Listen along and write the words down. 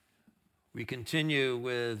We continue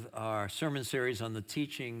with our sermon series on the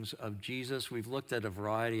teachings of Jesus. We've looked at a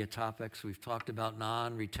variety of topics. We've talked about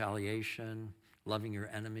non-retaliation, loving your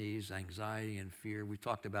enemies, anxiety and fear. We've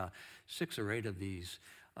talked about 6 or 8 of these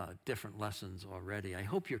different lessons already. I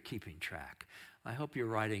hope you're keeping track. I hope you're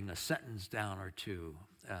writing a sentence down or two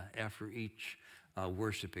after each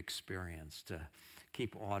worship experience to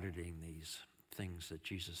keep auditing these things that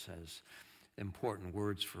Jesus has important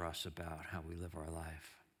words for us about how we live our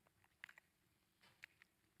life.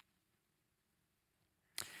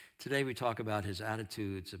 Today we talk about his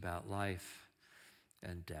attitudes about life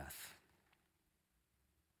and death.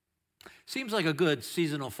 Seems like a good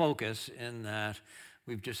seasonal focus in that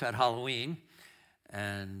we've just had Halloween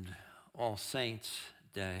and All Saints'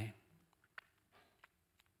 Day.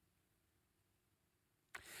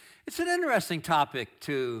 It's an interesting topic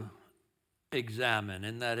to examine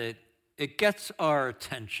in that it gets our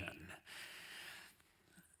attention.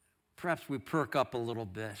 Perhaps we perk up a little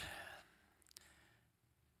bit.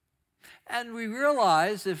 And we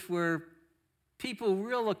realize, if we're people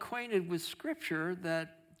real acquainted with Scripture,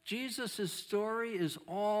 that Jesus' story is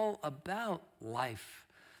all about life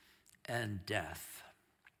and death.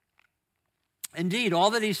 Indeed, all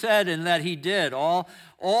that he said and that he did, all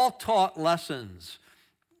taught lessons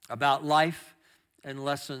about life and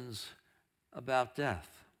lessons about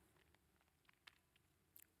death.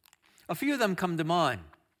 A few of them come to mind.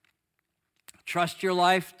 Trust your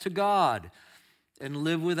life to God and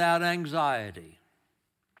live without anxiety.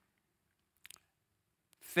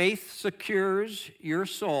 Faith secures your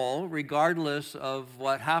soul regardless of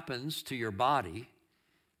what happens to your body.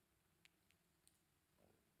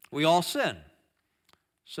 We all sin.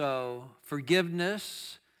 So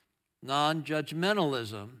forgiveness,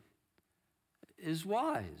 non-judgmentalism is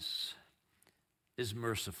wise, is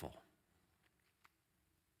merciful.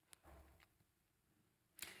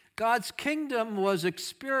 God's kingdom was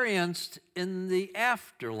experienced in the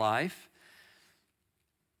afterlife.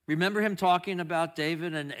 Remember him talking about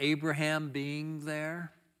David and Abraham being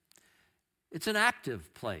there? It's an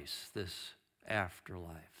active place, this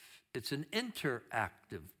afterlife. It's an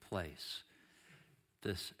interactive place,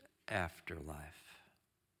 this afterlife.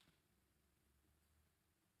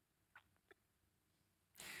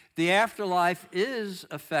 The afterlife is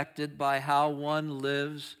affected by how one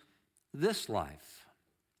lives this life.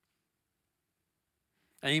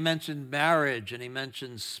 And he mentioned marriage, and he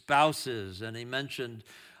mentioned spouses, and he mentioned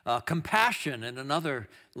compassion in another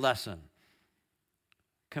lesson.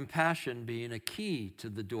 Compassion being a key to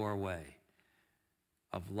the doorway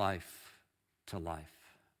of life to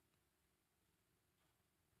life.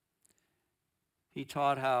 He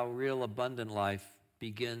taught how real abundant life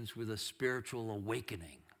begins with a spiritual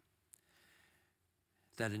awakening.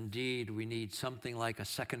 That indeed we need something like a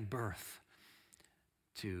second birth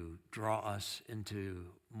to draw us into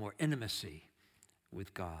more intimacy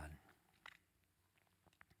with God.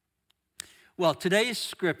 Well, today's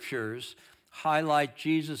scriptures highlight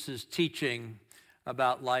Jesus' teaching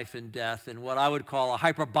about life and death in what I would call a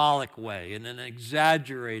hyperbolic way, in an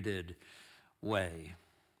exaggerated way.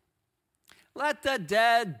 Let the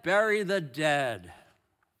dead bury the dead.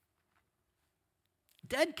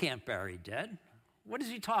 Dead can't bury dead. What is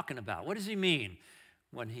he talking about? What does he mean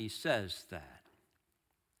when he says that?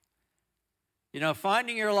 You know,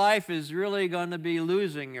 finding your life is really going to be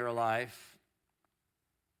losing your life,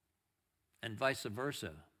 and vice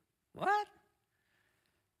versa. What?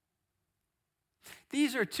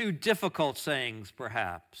 These are 2 difficult sayings,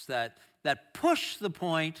 perhaps, that push the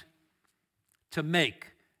point to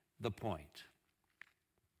make the point.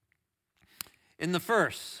 In the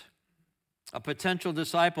first, a potential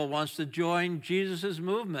disciple wants to join Jesus'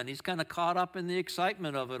 movement. He's kind of caught up in the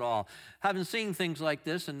excitement of it all. Haven't seen things like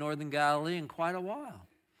this in northern Galilee in quite a while.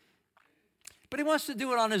 But he wants to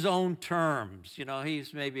do it on his own terms. You know,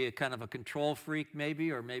 he's maybe a kind of a control freak,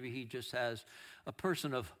 maybe, or maybe he just has a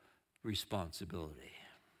person of responsibility.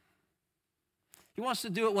 He wants to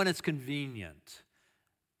do it when it's convenient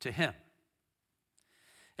to him.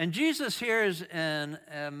 And Jesus hears an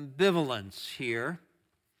ambivalence here.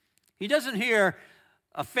 He doesn't hear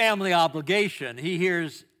a family obligation. He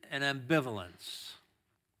hears an ambivalence.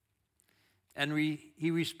 And he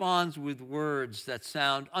responds with words that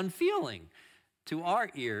sound unfeeling to our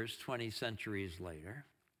ears 20 centuries later.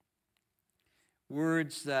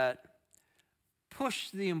 Words that push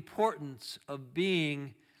the importance of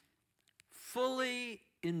being fully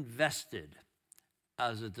invested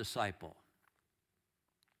as a disciple,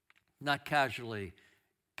 not casually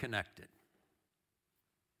connected.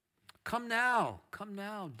 Come now,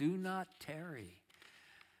 do not tarry.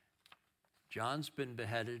 John's been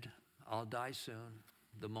beheaded. I'll die soon.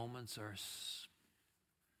 the moments are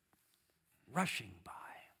rushing by.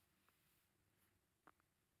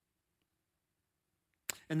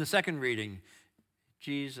 In the second reading,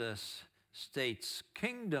 Jesus states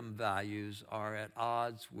kingdom values are at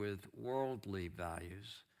odds with worldly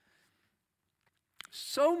values.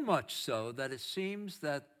 So much so that it seems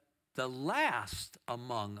that the last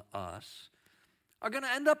among us are going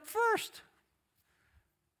to end up first.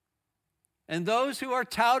 And those who are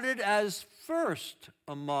touted as first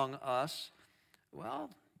among us, well,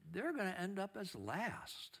 they're going to end up as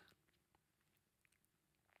last.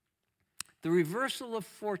 The reversal of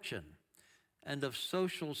fortune and of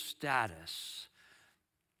social status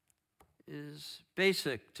is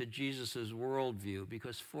basic to Jesus' worldview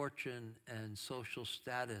because fortune and social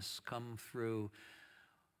status come through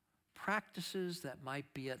practices that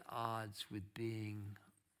might be at odds with being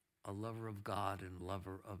a lover of God and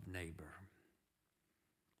lover of neighbor.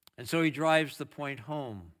 And so he drives the point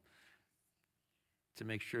home to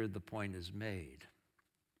make sure the point is made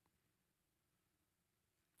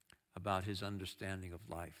about his understanding of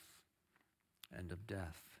life and of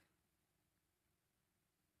death.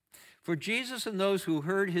 For Jesus and those who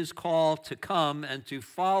heard his call to come and to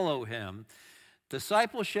follow him,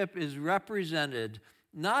 discipleship is represented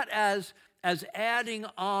not as adding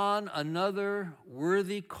on another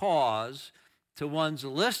worthy cause to one's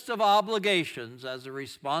list of obligations as a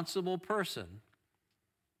responsible person,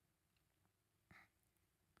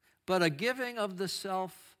 but a giving of the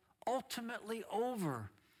self ultimately over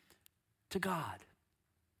to God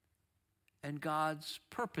and God's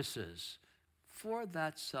purposes for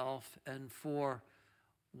that self and for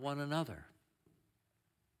one another.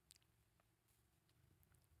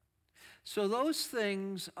 So those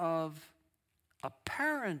things of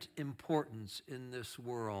apparent importance in this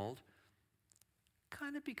world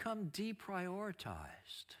kind of become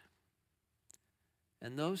deprioritized.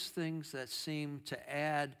 And those things that seem to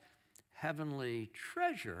add heavenly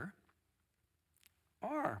treasure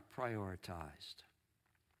are prioritized.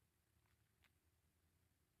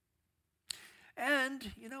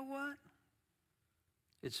 And you know what?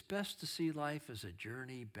 It's best to see life as a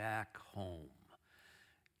journey back home,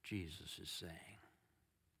 Jesus is saying.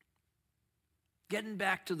 Getting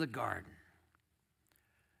back to the garden.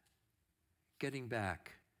 Getting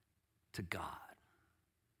back to God,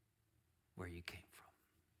 where you came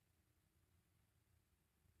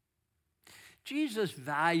from. Jesus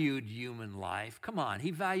valued human life. Come on,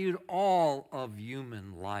 he valued all of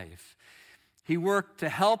human life. He worked to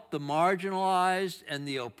help the marginalized and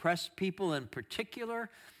the oppressed people in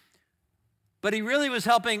particular, but he really was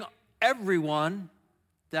helping everyone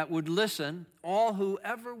that would listen, all who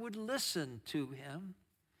ever would listen to him,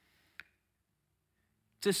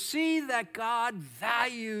 to see that God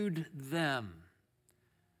valued them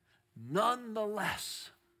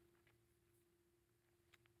nonetheless.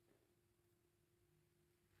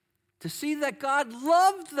 To see that God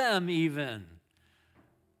loved them even,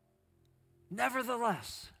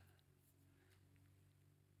 nevertheless.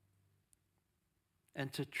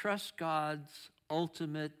 And to trust God's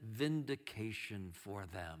ultimate vindication for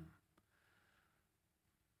them,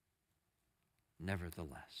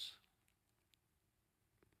 nevertheless.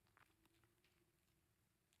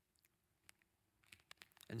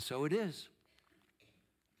 And so it is.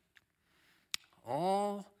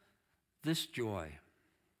 All this joy,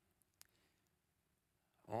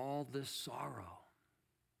 all this sorrow,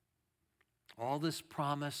 all this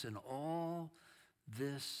promise, and all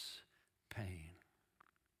this pain.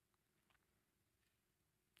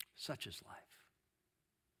 Such is life.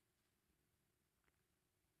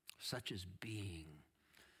 Such is being.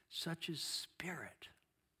 Such is spirit.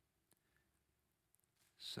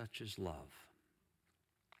 Such is love.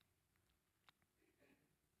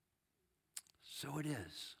 So it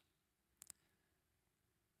is.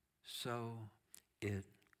 So it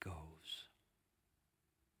goes.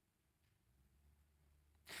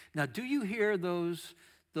 Now, do you hear those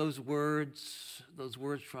words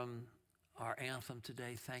from our anthem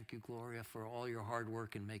today? Thank you, Gloria, for all your hard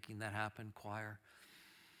work in making that happen, choir.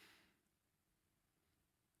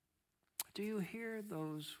 Do you hear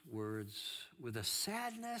those words with a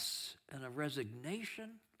sadness and a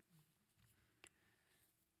resignation?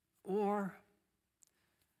 Or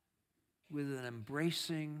with an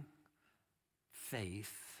embracing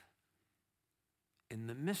faith in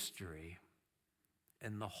the mystery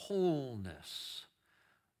and the wholeness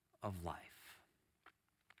of life?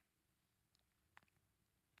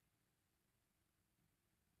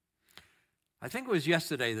 I think it was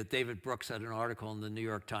yesterday that David Brooks had an article in the New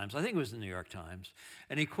York Times. I think it was the New York Times.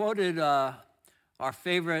 And he quoted our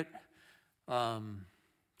favorite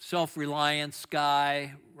self-reliance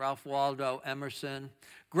guy, Ralph Waldo Emerson.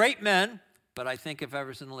 Great men, but I think if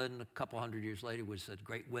Emerson lived a couple hundred years later, he would have said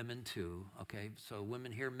great women too. Okay, so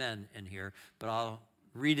women here, men in here, but I'll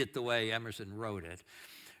read it the way Emerson wrote it.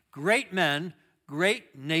 Great men,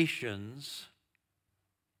 great nations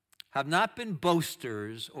have not been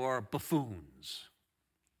boasters or buffoons,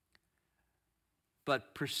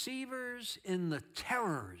 but perceivers in the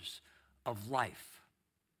terrors of life,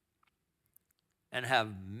 and have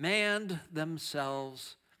manned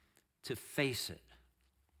themselves to face it.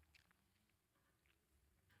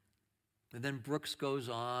 And then Brooks goes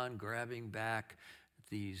on, grabbing back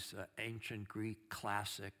these ancient Greek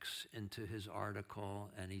classics into his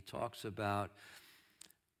article, and he talks about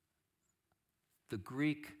the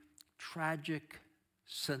Greek tragic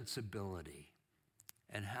sensibility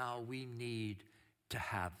and how we need to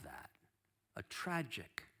have that, a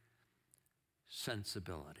tragic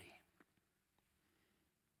sensibility.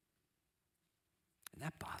 And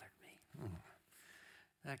that bothered me.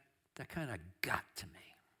 That kind of got to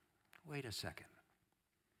me. Wait a second.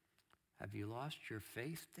 Have you lost your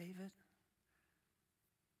faith, David?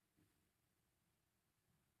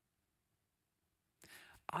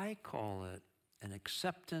 I call it an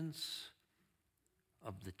acceptance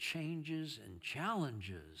of the changes and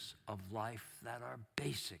challenges of life that are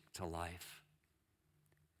basic to life,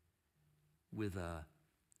 with a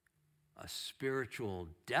spiritual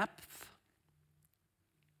depth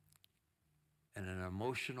and an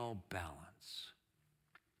emotional balance.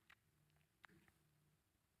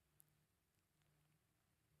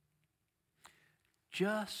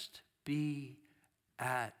 Just be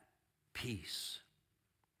at peace.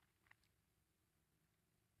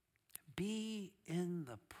 Be in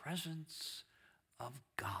the presence of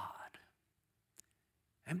God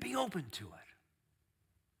and be open to it.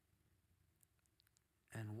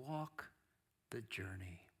 And walk the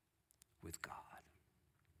journey with God.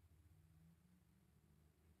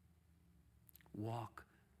 Walk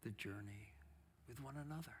the journey with one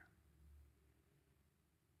another.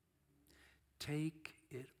 Take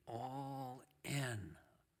it all in.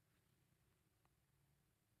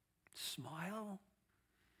 Smile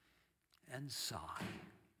and sigh.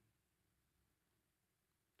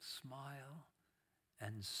 Smile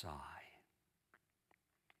and sigh.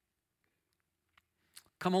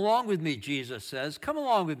 Come along with me, Jesus says. Come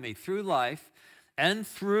along with me through life and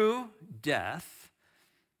through death,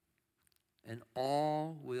 and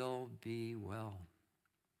all will be well.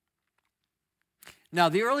 Now,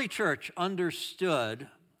 the early church understood,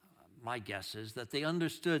 my guess is that they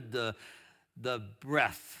understood the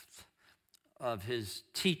breadth of his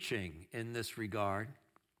teaching in this regard.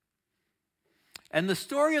 And the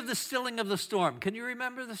story of the stilling of the storm. Can you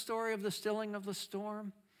remember the story of the stilling of the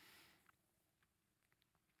storm?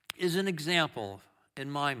 Is an example, in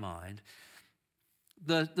my mind.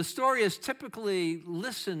 The story is typically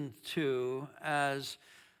listened to as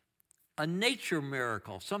a nature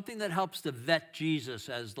miracle, something that helps to vet Jesus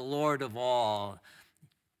as the Lord of all,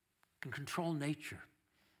 can control nature.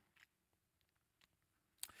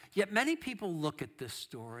 Yet many people look at this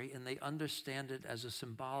story and they understand it as a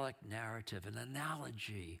symbolic narrative, an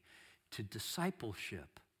analogy to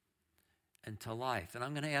discipleship and to life. And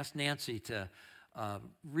I'm going to ask Nancy to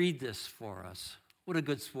read this for us. What a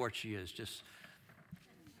good sport she is, just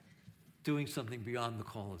doing something beyond the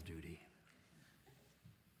call of duty.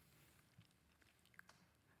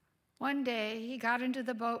 One day he got into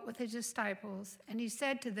the boat with his disciples, and he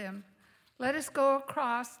said to them, "Let us go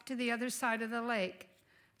across to the other side of the lake."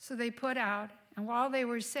 So they put out, and while they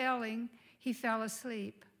were sailing, he fell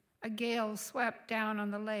asleep. A gale swept down on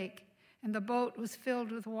the lake, and the boat was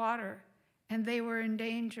filled with water, and they were in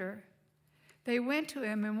danger. They went to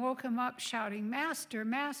him and woke him up, shouting, "Master,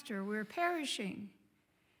 Master, we're perishing."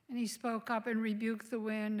 And he spoke up and rebuked the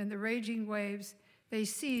wind and the raging waves. They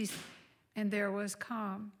ceased, and there was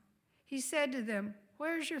calm. He said to them,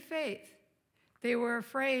 "Where's your faith?" They were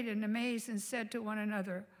afraid and amazed and said to one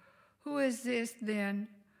another, "Who is this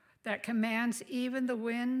then that commands even the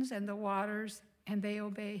winds and the waters, and they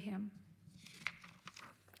obey him?"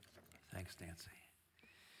 Thanks, Nancy.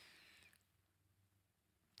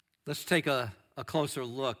 Let's take a closer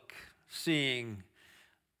look, seeing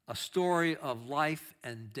a story of life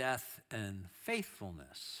and death and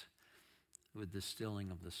faithfulness with the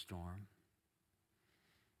stilling of the storm.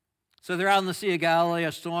 So they're out in the Sea of Galilee.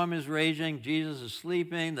 A storm is raging. Jesus is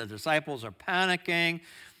sleeping. The disciples are panicking.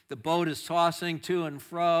 The boat is tossing to and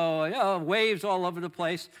fro. Waves all over the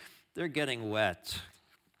place. They're getting wet.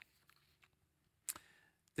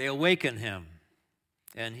 They awaken him,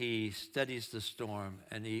 and he steadies the storm,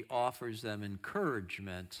 and he offers them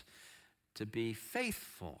encouragement to be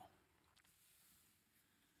faithful.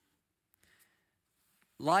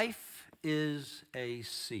 Life is a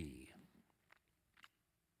sea.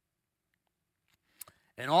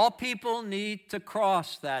 And all people need to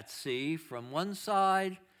cross that sea from one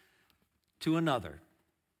side to another.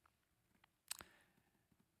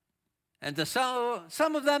 And to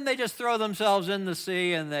some of them, they just throw themselves in the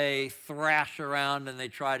sea and they thrash around and they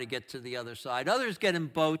try to get to the other side. Others get in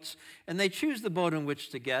boats and they choose the boat in which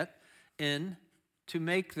to get in to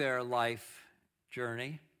make their life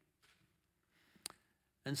journey.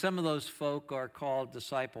 And some of those folk are called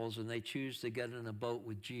disciples and they choose to get in a boat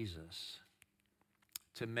with Jesus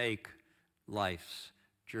to make life's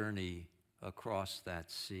journey across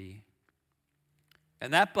that sea.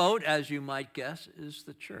 And that boat, as you might guess, is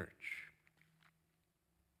the church.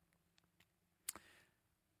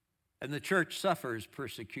 And the church suffers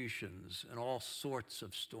persecutions and all sorts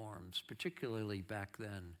of storms, particularly back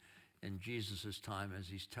then in Jesus' time as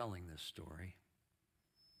he's telling this story.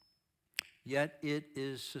 Yet it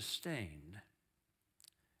is sustained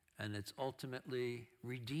and it's ultimately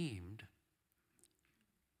redeemed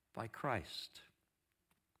by Christ.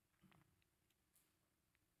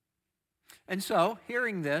 And so,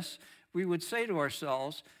 hearing this, we would say to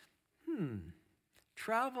ourselves,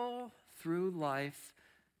 travel through life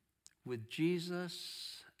with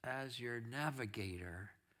Jesus as your navigator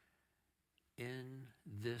in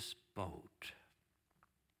this boat.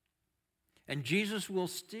 And Jesus will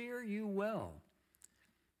steer you well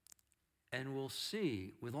and will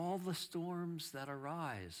see with all the storms that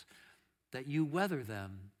arise that you weather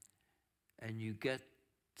them and you get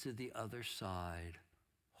to the other side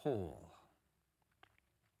whole.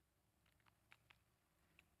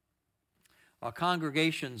 Our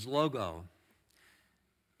congregation's logo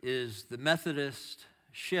is the Methodist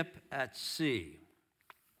ship at sea.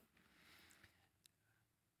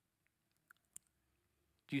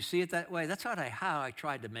 Do you see it that way? That's how I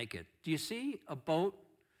tried to make it. Do you see a boat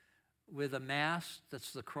with a mast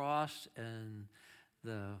that's the cross and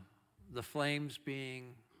the flames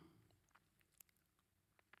being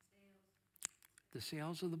the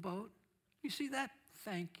sails of the boat? You see that?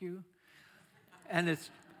 Thank you. And it's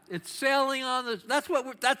sailing on the.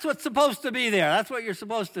 That's what's supposed to be there. That's what you're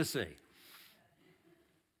supposed to see.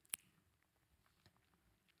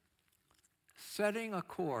 Setting a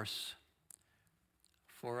course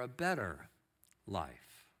for a better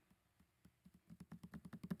life.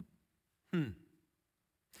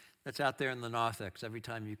 That's out there in the narthex every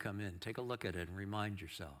time you come in. Take a look at it and remind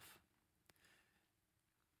yourself.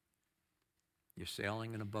 You're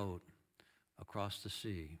sailing in a boat across the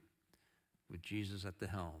sea with Jesus at the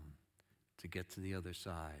helm to get to the other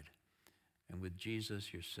side. And with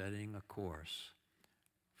Jesus, you're setting a course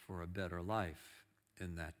for a better life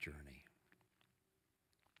in that journey.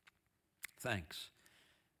 Thanks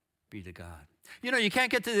be to God. You know, you can't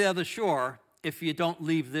get to the other shore if you don't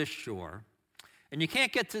leave this shore. And you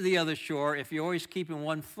can't get to the other shore if you're always keeping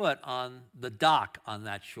one foot on the dock on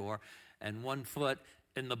that shore and one foot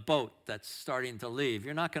in the boat that's starting to leave.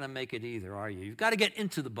 You're not going to make it either, are you? You've got to get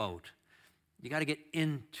into the boat. You got to get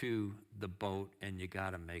into the boat and you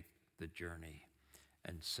got to make the journey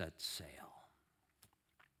and set sail.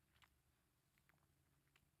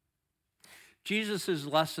 Jesus'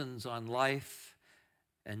 lessons on life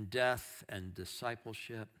and death and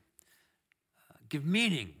discipleship give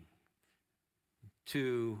meaning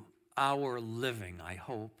to our living, I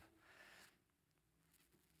hope.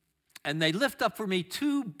 And they lift up for me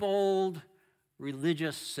two bold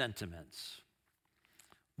religious sentiments.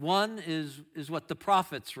 One is what the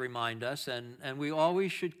prophets remind us, and we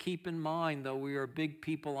always should keep in mind, though we are big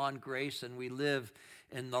people on grace and we live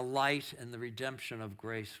in the light and the redemption of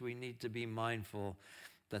grace, we need to be mindful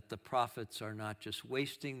that the prophets are not just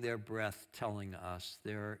wasting their breath telling us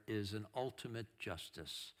there is an ultimate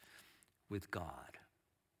justice with God.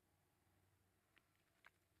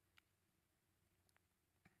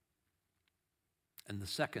 And the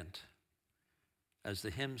second, as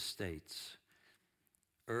the hymn states,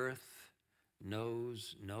 earth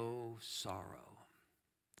knows no sorrow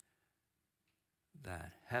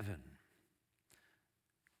that heaven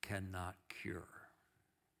cannot cure.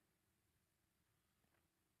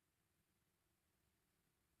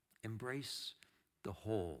 Embrace the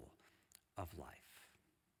whole of life.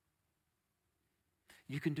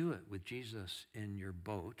 You can do it with Jesus in your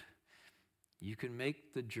boat. You can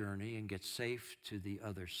make the journey and get safe to the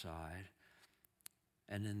other side.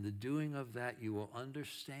 And in the doing of that, you will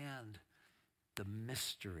understand the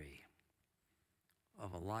mystery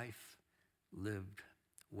of a life lived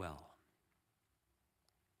well.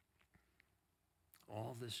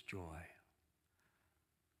 All this joy,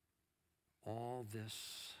 all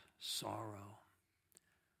this sorrow,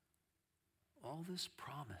 all this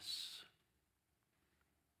promise,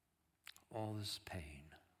 all this pain.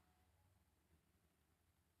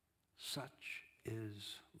 Such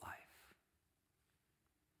is life.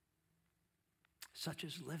 Such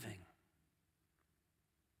is living.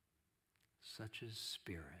 Such is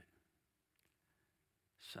spirit.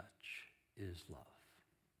 Such is love.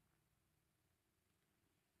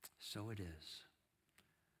 So it is.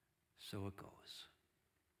 So it goes.